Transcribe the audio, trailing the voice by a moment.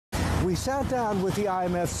We sat down with the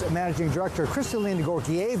IMF's managing director, Kristalina,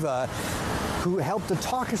 who helped to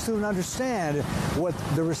talk us through and understand what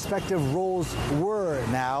the respective roles were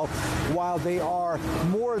now. While they are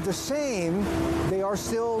more the same, they are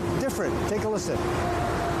still different. Take a listen.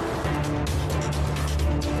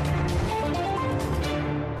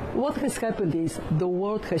 What has happened is the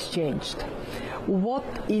world has changed. What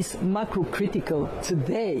is macro-critical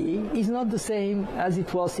today is not the same as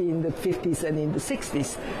it was in the 50s and in the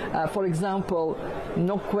 60s. For example,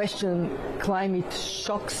 no question, climate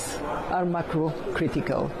shocks are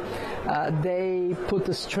macro-critical. They put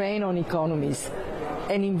a strain on economies.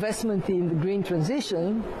 And investment in the green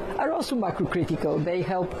transition are also macro-critical. They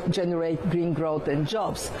help generate green growth and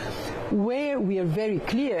jobs. Where we are very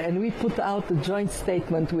clear, and we put out a joint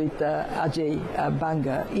statement with Ajay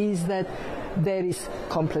Banga, is that there is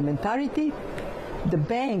complementarity. The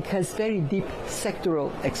bank has very deep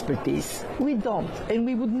sectoral expertise. We don't, and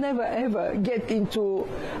we would never ever get into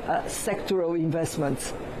sectoral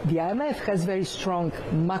investments. The IMF has very strong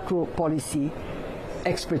macro policy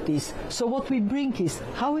expertise. So what we bring is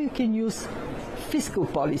how you can use fiscal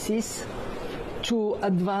policies to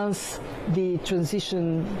advance the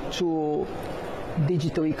transition to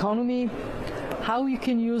digital economy, how you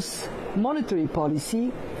can use monetary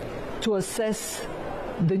policy to assess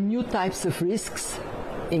the new types of risks,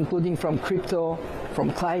 including from crypto,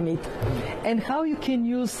 from climate, and how you can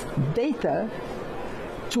use data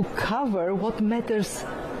to cover what matters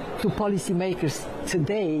to policymakers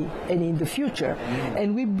today and in the future.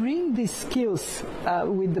 And we bring these skills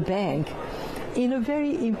with the bank in a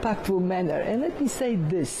very impactful manner. And let me say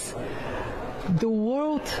this, the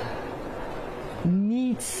world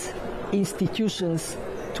needs institutions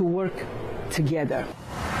to work together.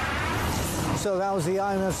 So that was the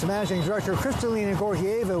IMF's managing director,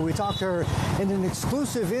 Kristalina. We talked to her in an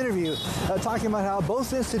exclusive interview, talking about how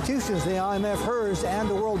both institutions, the IMF, hers, and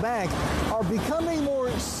the World Bank, are becoming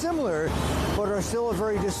more similar, but are still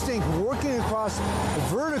very distinct, working across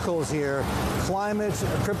verticals here, climate,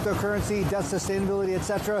 cryptocurrency, debt sustainability,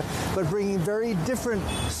 etc., but bringing very different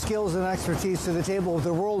skills and expertise to the table.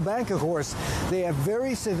 The World Bank, of course, they have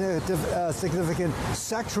very significant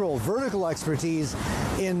sectoral, vertical expertise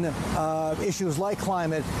in issues like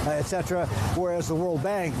climate, etc., whereas the World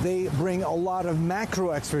Bank, they bring a lot of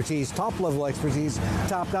macro expertise, top-level expertise,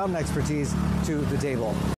 top-down expertise to the table.